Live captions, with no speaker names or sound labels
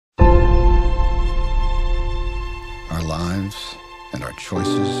lives and our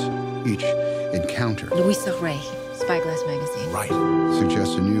choices, each encounter Spyglass magazine. right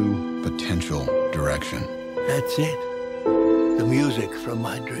suggests a new potential direction. That's it. The music from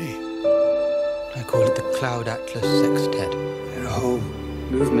my dream. I call it the Cloud Atlas Sextet. At home.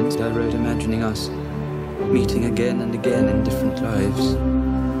 Movements I wrote imagining us meeting again and again in different lives,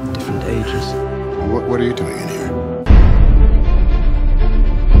 different ages. What are you doing in here?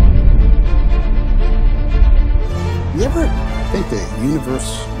 You ever think the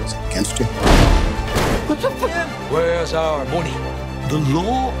universe was against you? Where's our money? The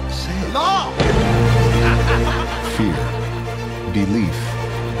law says. Law! Fear, belief,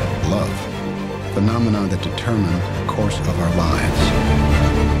 love. Phenomena that determine the course of our lives.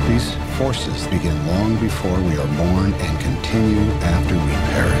 These forces begin long before we are born and continue after we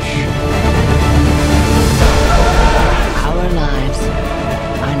perish. Our lives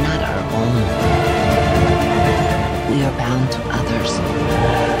are not our own. We are bound to others,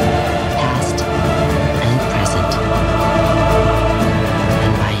 past and present.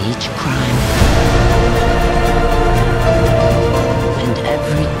 And by each crime and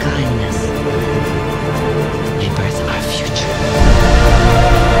every kindness, we birth our future.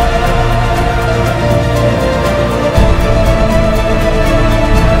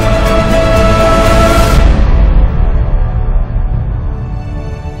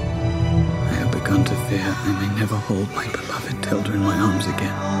 I have begun to fear I may never hold my beloved Tilda in my arms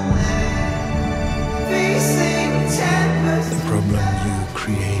again. The problem you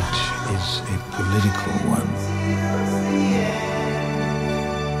create is a political one.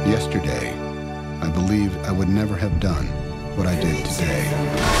 Yesterday, I believed I would never have done what I did today.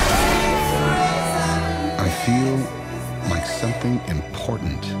 I feel like something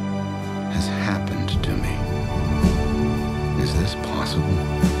important has happened to me. Is this possible?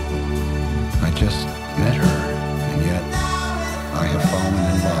 I just met her, and yet I have fallen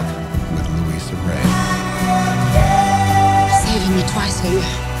in love with Louisa Ray. Saving me twice, are you?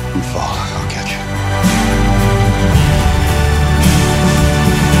 You fall, I'll catch you.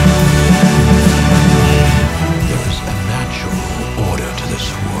 There is a natural order to this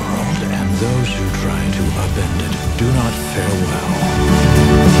world, and those who try to upend it do not fare well.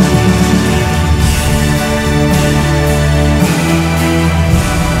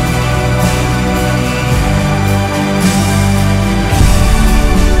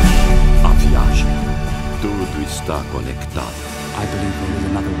 A Viagem. Tudo está conectado. I believe there is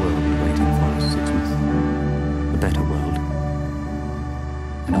another world waiting for us, Sixsmith. A better world.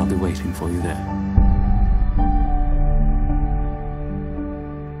 And I'll be waiting for you there.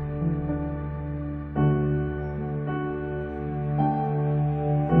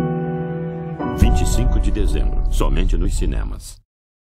 Vinte e cinco de dezembro, somente nos cinemas.